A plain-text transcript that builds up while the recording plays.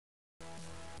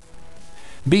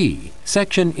B.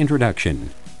 Section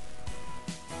Introduction.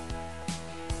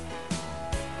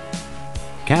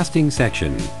 Casting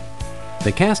Section.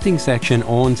 The casting section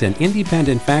owns an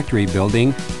independent factory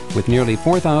building with nearly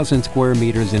 4,000 square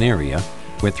meters in area,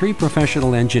 with 3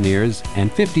 professional engineers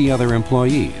and 50 other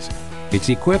employees. It's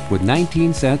equipped with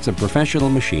 19 sets of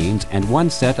professional machines and 1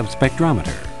 set of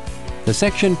spectrometer. The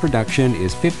section production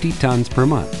is 50 tons per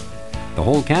month. The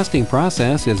whole casting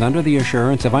process is under the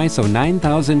assurance of ISO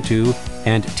 9002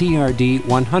 and TRD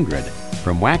 100,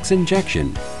 from wax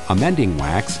injection, amending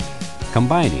wax,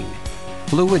 combining,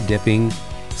 fluid dipping,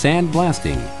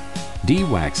 sandblasting,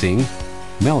 de-waxing,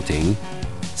 melting,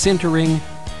 sintering,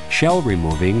 shell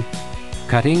removing,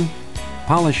 cutting,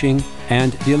 polishing,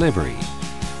 and delivery.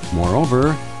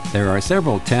 Moreover, there are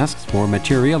several tests for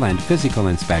material and physical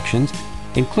inspections,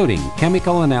 including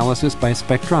chemical analysis by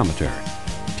spectrometer,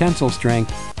 tensile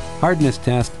strength, hardness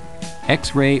test,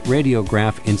 X-ray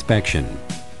radiograph inspection.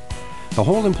 The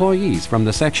whole employees, from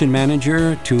the section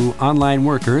manager to online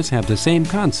workers, have the same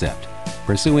concept,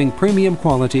 pursuing premium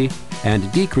quality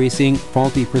and decreasing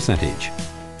faulty percentage.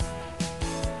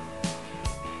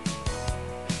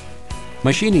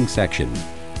 Machining section.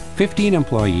 15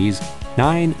 employees,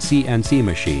 9 CNC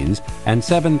machines, and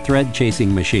 7 thread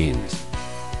chasing machines.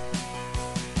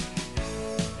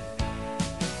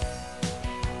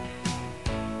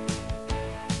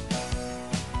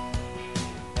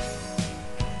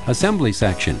 Assembly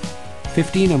section.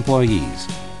 15 employees.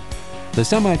 The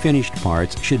semi-finished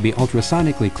parts should be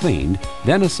ultrasonically cleaned,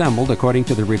 then assembled according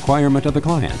to the requirement of the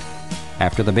client.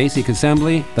 After the basic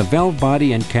assembly, the valve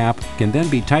body and cap can then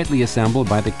be tightly assembled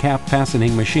by the cap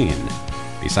fastening machine.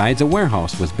 Besides, a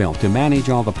warehouse was built to manage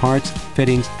all the parts,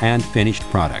 fittings, and finished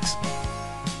products.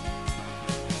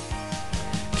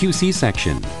 QC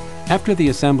section. After the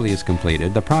assembly is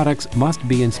completed, the products must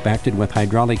be inspected with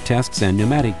hydraulic tests and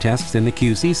pneumatic tests in the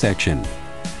QC section.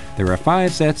 There are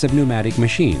 5 sets of pneumatic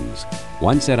machines,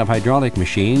 1 set of hydraulic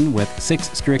machine with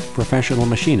 6 strict professional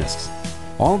machinists.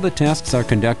 All the tests are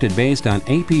conducted based on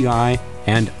API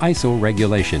and ISO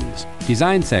regulations.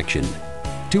 Design section.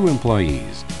 2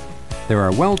 employees. There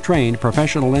are well-trained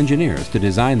professional engineers to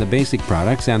design the basic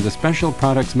products and the special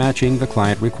products matching the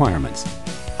client requirements.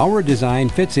 Our design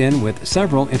fits in with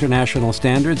several international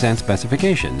standards and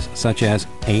specifications such as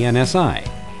ANSI,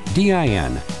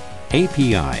 DIN,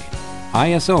 API,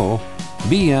 ISO,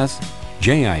 BS,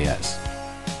 JIS.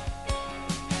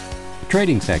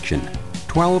 Trading section.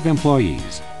 12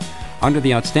 employees. Under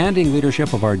the outstanding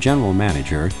leadership of our general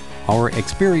manager, our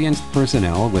experienced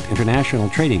personnel with international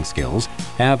trading skills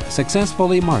have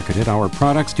successfully marketed our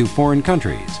products to foreign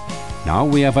countries. Now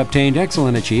we have obtained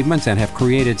excellent achievements and have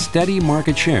created steady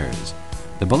market shares.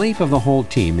 The belief of the whole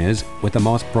team is, with the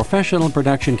most professional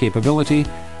production capability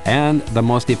and the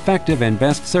most effective and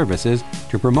best services,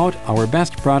 to promote our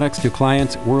best products to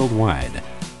clients worldwide.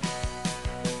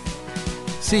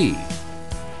 C.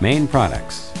 Main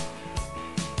products.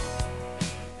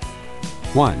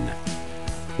 1.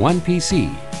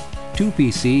 1PC,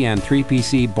 2PC and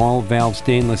 3PC ball valve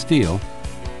stainless steel,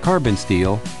 carbon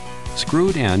steel,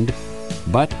 screwed end,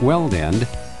 butt weld end,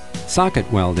 socket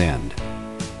weld end.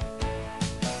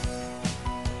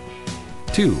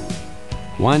 2.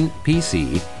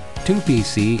 1PC,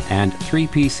 2PC and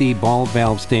 3PC ball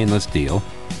valve stainless steel,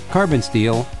 carbon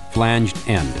steel, flanged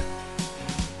end.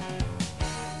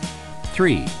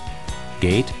 3.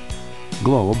 Gate,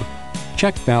 globe,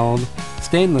 check valve,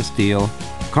 stainless steel,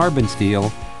 carbon steel,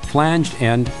 flanged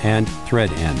end, and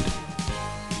thread end.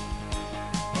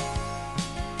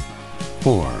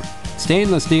 4.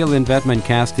 Stainless steel invetment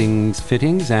castings,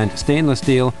 fittings, and stainless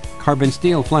steel, carbon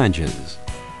steel flanges.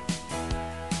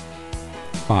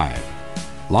 5.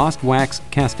 Lost wax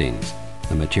castings.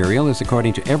 The material is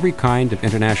according to every kind of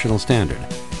international standard.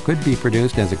 Could be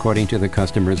produced as according to the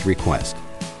customer's request.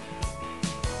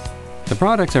 The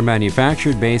products are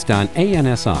manufactured based on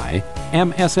ANSI,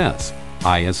 MSS,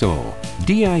 ISO,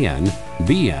 DIN,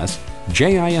 BS,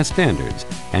 JIS standards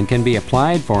and can be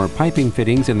applied for piping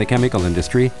fittings in the chemical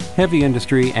industry, heavy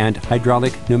industry, and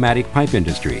hydraulic pneumatic pipe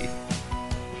industry.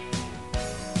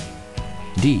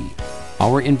 D.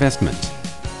 Our investments.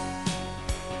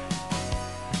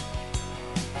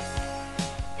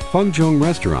 Fengzhong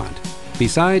Restaurant.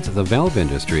 Besides the valve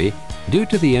industry, due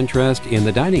to the interest in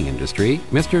the dining industry,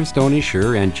 Mr. Stony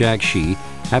Shur and Jack Shi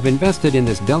have invested in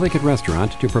this delicate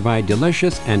restaurant to provide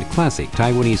delicious and classic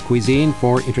Taiwanese cuisine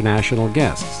for international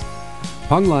guests.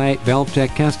 Penglai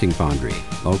Valve-tek Casting Foundry,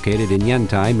 located in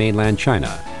Yantai, mainland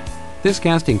China. This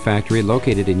casting factory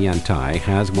located in Yantai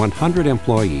has 100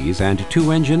 employees and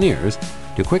 2 engineers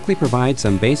to quickly provide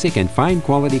some basic and fine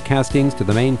quality castings to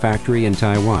the main factory in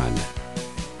Taiwan.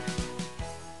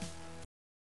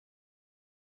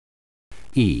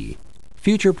 E.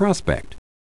 Future prospect.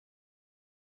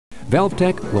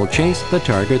 Valve-tek will chase the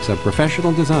targets of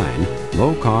professional design,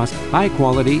 low cost, high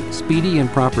quality, speedy and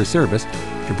proper service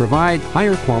to provide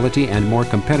higher quality and more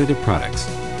competitive products.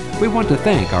 We want to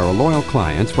thank our loyal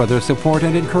clients for their support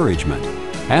and encouragement.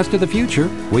 As to the future,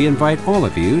 we invite all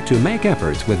of you to make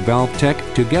efforts with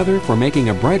Valve-tek together for making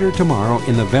a brighter tomorrow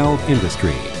in the valve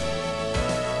industry.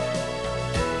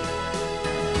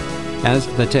 As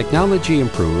the technology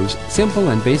improves, simple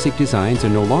and basic designs are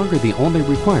no longer the only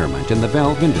requirement in the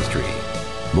valve industry.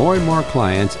 More and more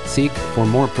clients seek for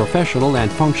more professional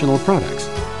and functional products.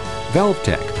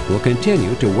 Valve-tek will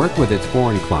continue to work with its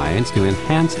foreign clients to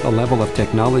enhance the level of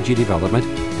technology development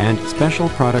and special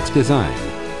products design.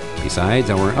 Besides,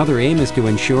 our other aim is to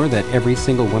ensure that every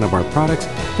single one of our products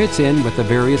fits in with the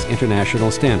various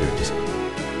international standards.